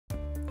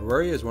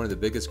Auraria is one of the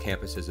biggest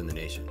campuses in the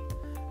nation.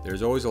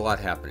 There's always a lot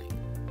happening.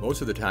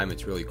 Most of the time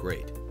it's really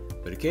great,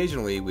 but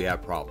occasionally we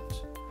have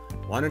problems.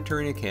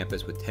 Monitoring a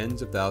campus with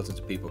tens of thousands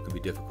of people can be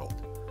difficult.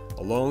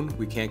 Alone,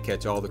 we can't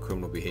catch all the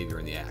criminal behavior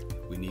in the act.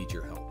 We need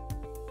your help.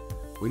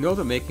 We know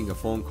that making a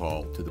phone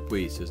call to the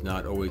police is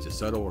not always a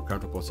subtle or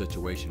comfortable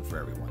situation for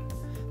everyone.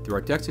 Through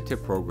our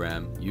Text-a-Tip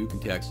program, you can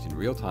text in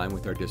real time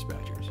with our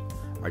dispatchers.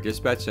 Our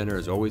dispatch center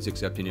is always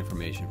accepting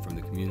information from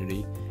the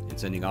community and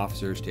sending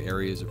officers to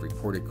areas of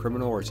reported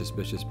criminal or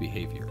suspicious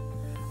behavior.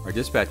 Our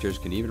dispatchers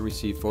can even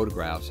receive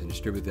photographs and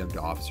distribute them to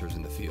officers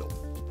in the field.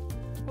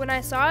 When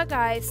I saw a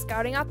guy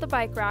scouting out the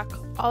bike rack,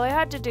 all I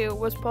had to do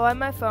was pull out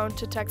my phone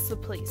to text the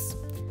police.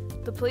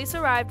 The police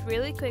arrived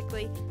really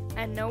quickly,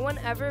 and no one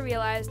ever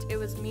realized it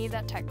was me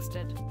that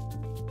texted.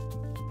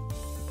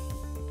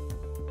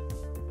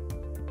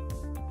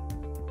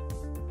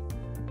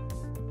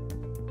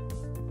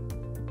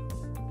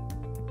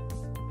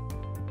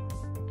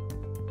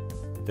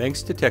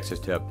 Thanks to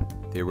Text-a-Tip,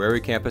 the Auraria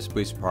Campus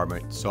Police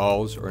Department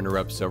solves or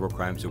interrupts several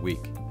crimes a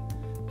week.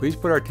 Please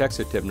put our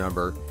Text-a-Tip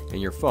number in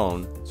your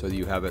phone so that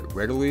you have it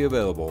readily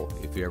available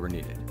if you ever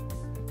need it.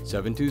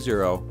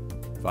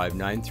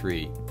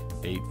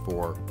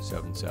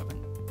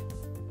 720-593-8477.